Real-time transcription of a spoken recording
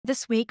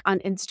This week on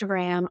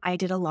Instagram, I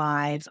did a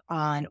live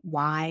on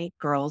why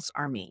girls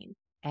are mean.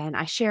 And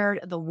I shared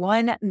the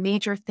one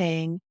major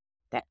thing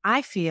that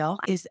I feel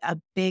is a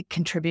big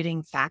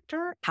contributing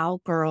factor,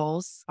 how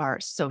girls are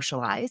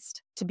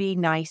socialized to be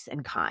nice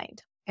and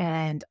kind.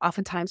 And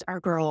oftentimes our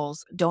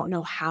girls don't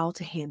know how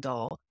to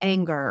handle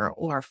anger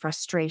or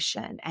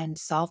frustration and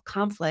solve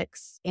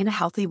conflicts in a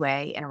healthy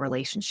way in a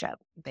relationship.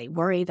 They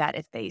worry that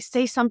if they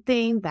say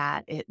something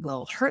that it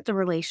will hurt the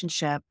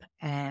relationship,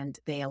 and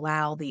they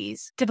allow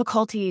these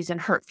difficulties and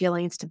hurt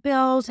feelings to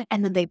build,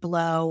 and then they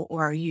blow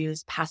or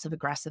use passive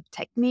aggressive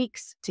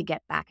techniques to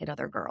get back at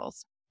other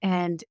girls.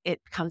 And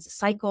it becomes a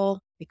cycle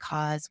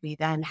because we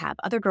then have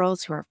other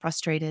girls who are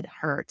frustrated,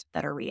 hurt,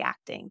 that are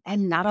reacting.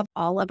 And not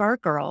all of our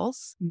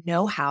girls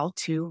know how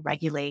to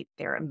regulate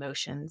their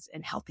emotions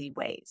in healthy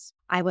ways.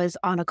 I was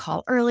on a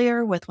call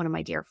earlier with one of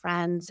my dear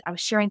friends. I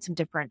was sharing some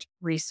different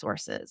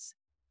resources.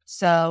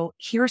 So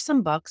here are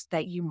some books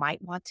that you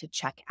might want to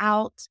check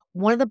out.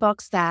 One of the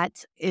books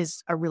that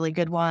is a really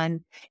good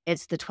one,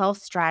 it's The 12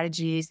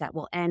 Strategies That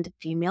Will End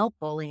Female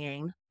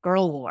Bullying,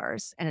 Girl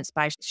Wars, and it's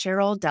by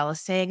Cheryl,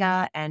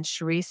 Dellasaga, and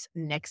Charisse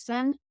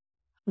Nixon.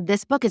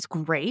 This book is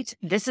great.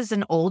 This is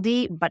an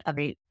oldie, but a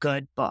very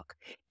good book.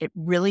 It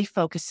really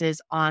focuses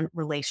on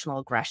relational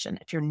aggression.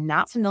 If you're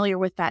not familiar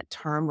with that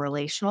term,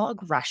 relational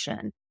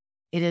aggression,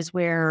 it is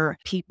where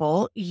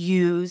people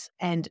use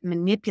and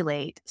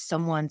manipulate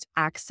someone's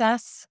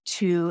access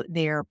to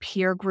their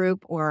peer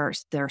group or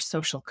their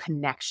social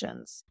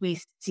connections.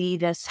 We see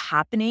this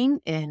happening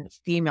in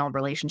female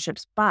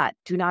relationships, but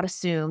do not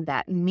assume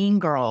that Mean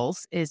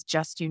Girls is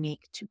just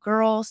unique to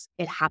girls.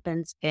 It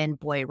happens in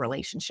boy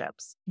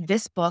relationships.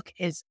 This book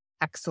is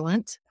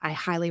excellent. I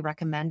highly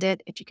recommend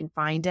it if you can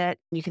find it.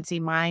 You can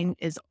see mine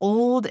is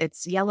old,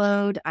 it's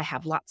yellowed. I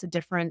have lots of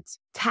different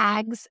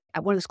tags.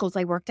 At one of the schools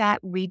I worked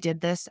at, we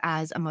did this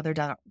as a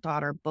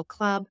mother-daughter book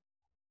club.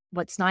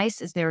 What's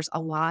nice is there's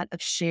a lot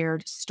of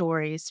shared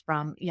stories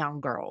from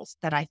young girls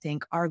that I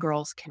think our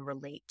girls can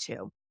relate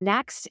to.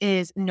 Next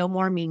is No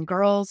More Mean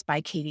Girls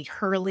by Katie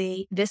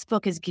Hurley. This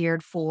book is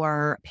geared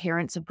for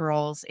parents of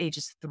girls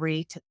ages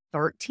 3 to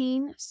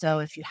 13. So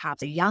if you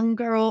have a young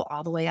girl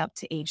all the way up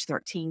to age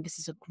 13, this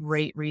is a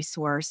great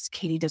resource.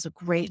 Katie does a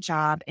great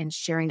job in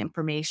sharing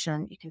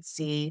information. You can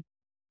see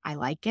I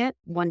like it.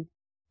 One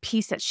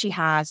piece that she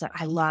has that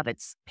I love,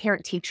 it's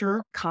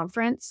parent-teacher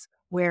conference,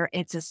 where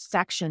it's a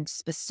section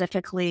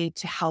specifically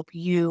to help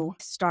you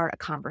start a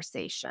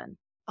conversation.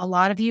 A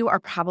lot of you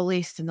are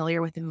probably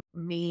familiar with the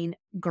Mean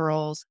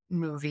Girls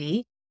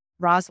movie.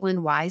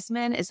 Rosalind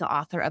Wiseman is the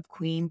author of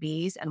Queen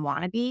Bees and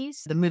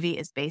Wannabes. The movie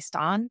is based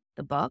on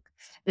the book.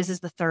 This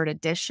is the 3rd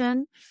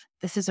edition.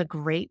 This is a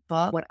great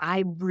book. What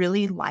I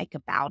really like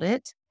about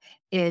it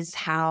is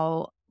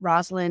how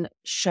Rosalind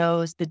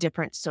shows the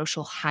different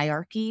social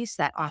hierarchies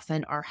that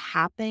often are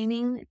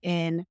happening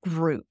in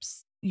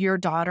groups. Your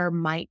daughter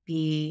might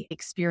be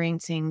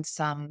experiencing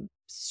some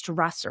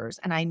stressors.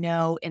 And I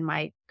know in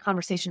my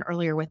conversation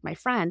earlier with my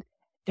friend,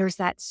 there's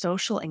that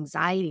social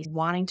anxiety,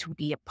 wanting to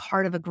be a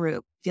part of a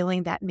group,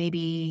 feeling that maybe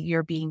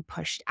you're being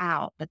pushed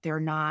out, but they're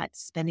not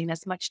spending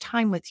as much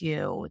time with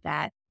you,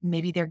 that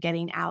maybe they're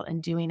getting out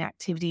and doing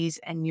activities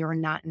and you're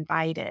not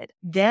invited.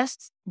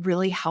 This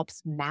really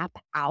helps map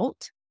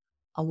out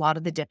a lot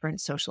of the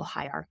different social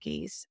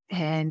hierarchies.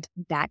 And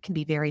that can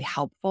be very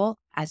helpful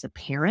as a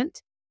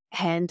parent.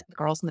 And the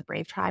girls in the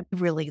Brave Tribe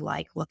really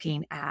like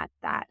looking at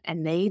that.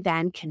 And they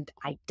then can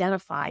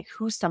identify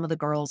who some of the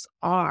girls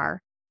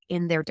are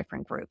in their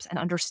different groups and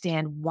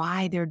understand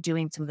why they're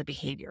doing some of the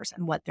behaviors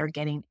and what they're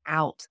getting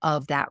out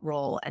of that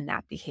role and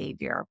that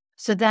behavior.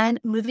 So then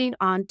moving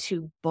on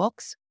to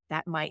books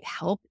that might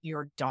help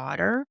your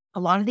daughter.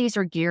 A lot of these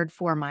are geared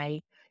for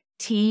my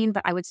teen,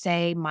 but I would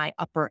say my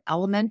upper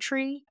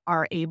elementary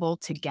are able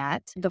to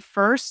get. The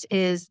first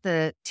is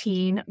the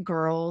Teen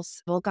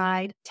Girls Full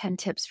Guide, 10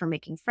 Tips for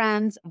Making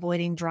Friends,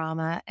 Avoiding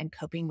Drama, and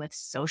Coping with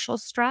Social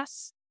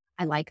Stress.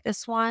 I like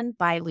this one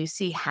by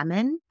Lucie,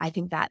 Hemmen. I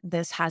think that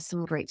this has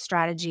some great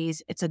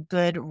strategies. It's a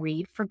good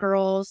read for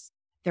girls.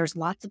 There's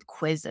lots of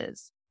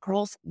quizzes.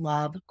 Girls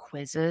love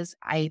quizzes.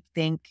 I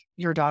think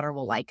your daughter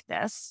will like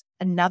this.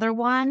 Another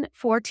one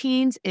for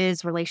teens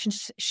is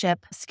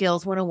Relationship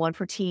Skills 101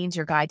 for Teens,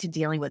 your guide to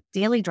dealing with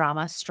daily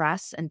drama,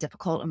 stress, and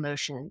difficult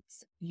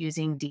emotions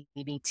using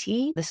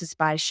DBT. This is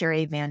by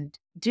Sheri Van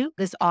Duke.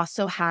 This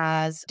also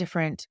has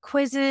different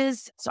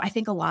quizzes. So I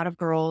think a lot of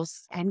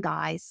girls and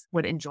guys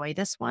would enjoy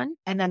this one.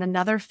 And then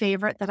another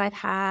favorite that I've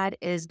had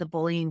is the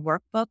Bullying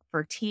Workbook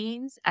for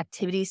Teens,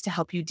 activities to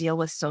help you deal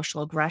with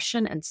social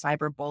aggression and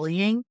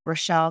cyberbullying.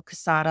 Raychelle,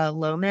 Cassada,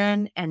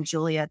 Lohmann, and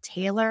Julia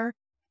Taylor.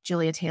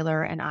 Julia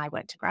Taylor and I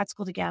went to grad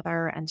school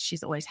together, and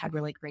she's always had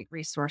really great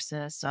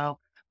resources. So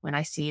when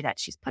I see that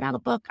she's put out a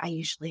book, I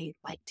usually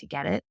like to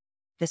get it.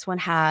 This one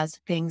has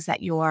things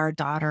that your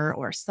daughter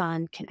or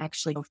son can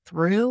actually go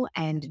through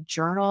and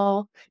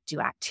journal, do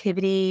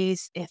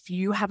activities. If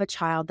you have a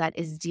child that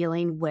is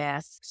dealing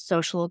with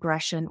social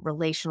aggression,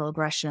 relational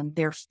aggression,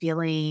 they're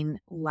feeling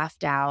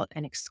left out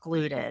and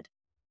excluded,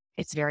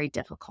 It's very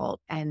difficult.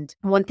 And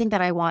one thing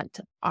that I want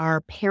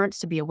our parents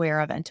to be aware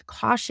of and to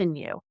caution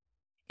you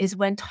is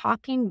when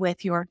talking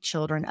with your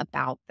children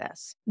about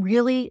this,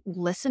 really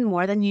listen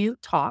more than you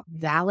talk,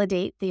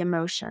 validate the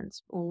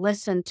emotions,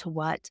 listen to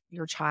what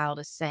your child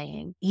is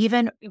saying.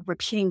 Even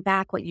repeating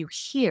back what you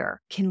hear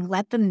can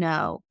let them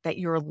know that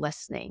you're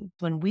listening.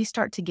 When we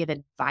start to give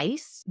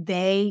advice,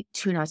 they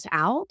tune us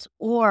out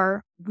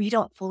or we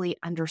don't fully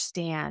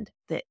understand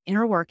the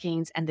inner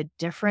workings and the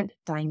different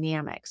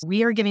dynamics.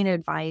 We are giving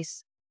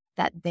advice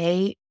that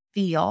they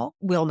feel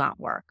will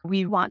not work.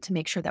 We want to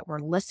make sure that we're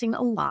listening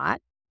a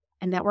lot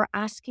and that we're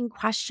asking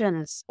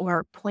questions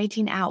or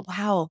pointing out,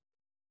 wow,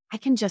 I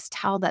can just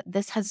tell that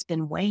this has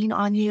been weighing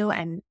on you.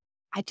 And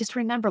I just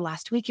remember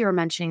last week you were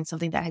mentioning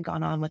something that had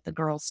gone on with the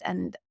girls.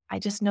 And I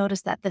just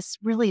noticed that this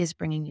really is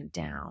bringing you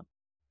down.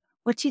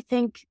 What do you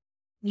think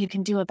you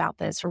can do about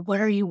this? Or what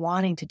are you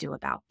wanting to do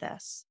about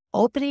this?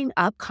 Opening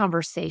up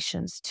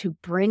conversations to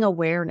bring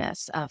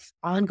awareness of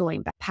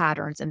ongoing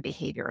patterns and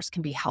behaviors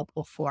can be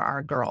helpful for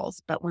our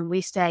girls. But when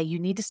we say you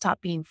need to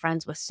stop being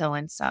friends with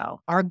so-and-so,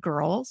 our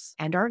girls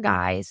and our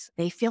guys,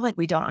 they feel like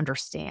we don't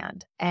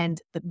understand.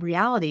 And the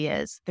reality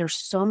is there's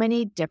so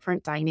many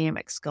different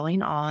dynamics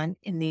going on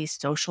in these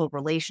social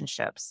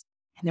relationships.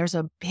 And there's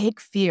a big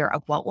fear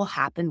of what will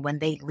happen when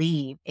they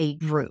leave a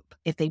group,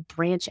 if they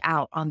branch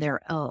out on their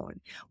own.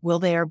 Will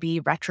there be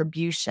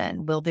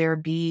retribution? Will there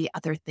be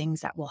other things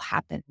that will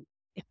happen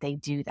if they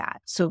do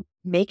that? So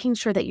making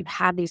sure that you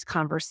have these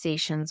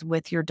conversations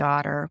with your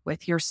daughter,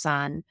 with your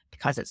son,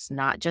 because it's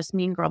not just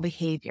mean girl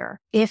behavior.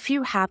 If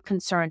you have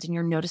concerns and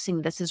you're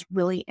noticing this is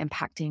really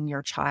impacting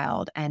your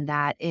child and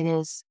that it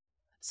is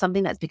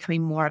something that's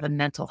becoming more of a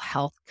mental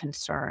health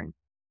concern,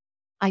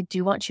 I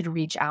do want you to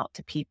reach out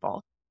to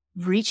people.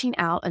 Reaching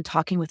out and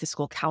talking with the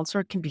school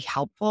counselor can be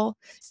helpful.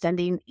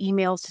 Sending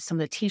emails to some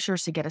of the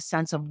teachers to get a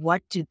sense of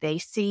what do they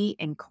see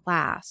in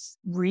class.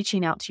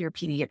 Reaching out to your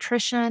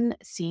pediatrician,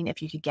 seeing if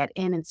you could get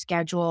in and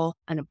schedule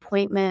an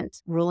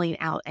appointment, ruling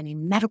out any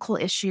medical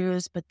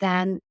issues. But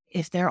then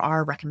if there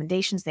are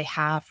recommendations they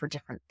have for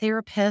different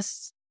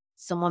therapists,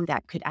 someone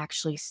that could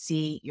actually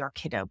see your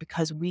kiddo,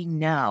 because we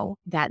know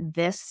that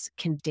this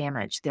can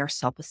damage their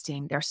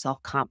self-esteem, their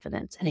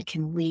self-confidence, and it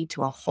can lead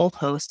to a whole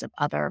host of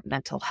other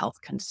mental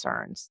health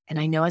concerns. And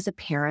I know as a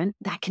parent,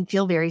 that can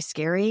feel very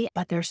scary,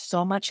 but there's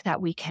so much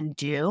that we can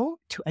do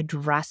to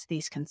address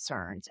these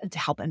concerns and to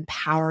help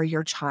empower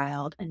your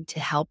child and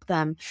to help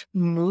them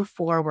move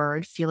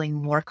forward feeling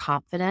more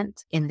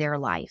confident in their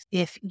life.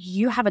 If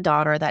you have a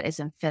daughter that is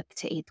in 5th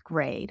to 8th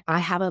grade, I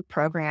have a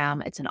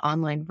program. It's an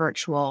online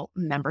virtual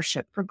membership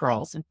for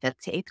girls in 5th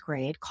to 8th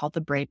grade called the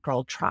Brave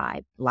Girl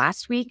Tribe.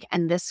 Last week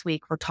and this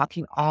week, we're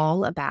talking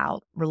all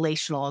about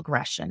relational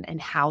aggression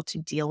and how to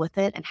deal with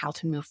it and how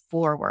to move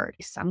forward.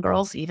 Some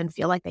girls even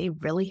feel like they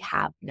really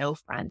have no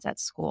friends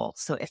at school.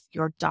 So if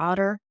your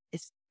daughter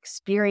is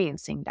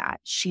experiencing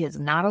that, she is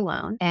not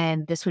alone.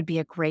 And this would be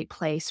a great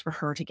place for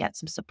her to get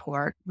some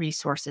support,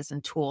 resources,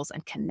 and tools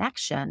and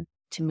connection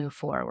to move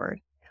forward.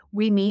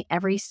 We meet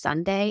every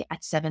Sunday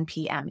at 7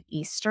 p.m.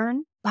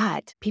 Eastern,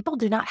 but people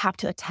do not have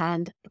to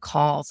attend the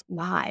calls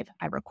live.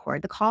 I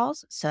record the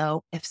calls,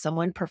 so if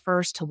someone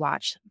prefers to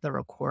watch the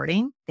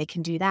recording, they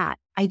can do that.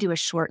 I do a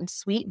short and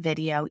sweet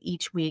video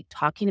each week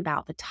talking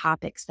about the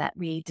topics that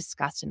we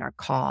discussed in our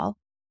call,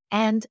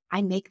 and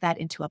I make that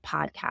into a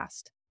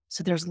podcast.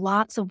 So there's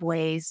lots of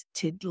ways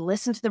to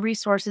listen to the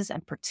resources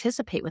and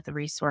participate with the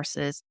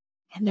resources.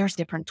 And there's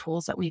different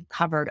tools that we've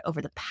covered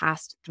over the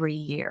past 3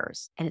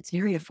 years. And it's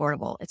very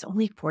affordable. It's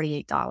only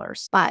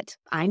 $48. But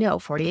I know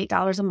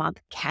 $48 a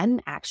month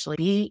can actually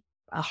be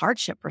a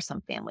hardship for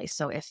some families.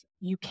 So if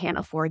you can't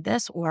afford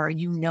this or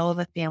you know of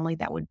a family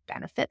that would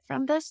benefit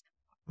from this,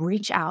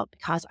 reach out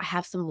because I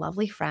have some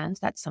lovely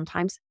friends that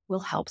sometimes will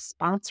help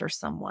sponsor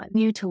someone.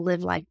 You to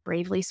live life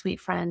bravely,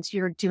 sweet friends.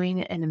 You're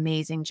doing an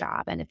amazing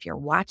job. And if you're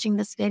watching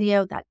this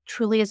video, that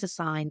truly is a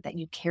sign that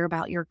you care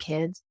about your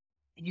kids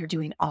and you're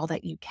doing all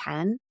that you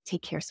can.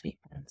 Take care, sweet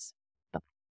friends.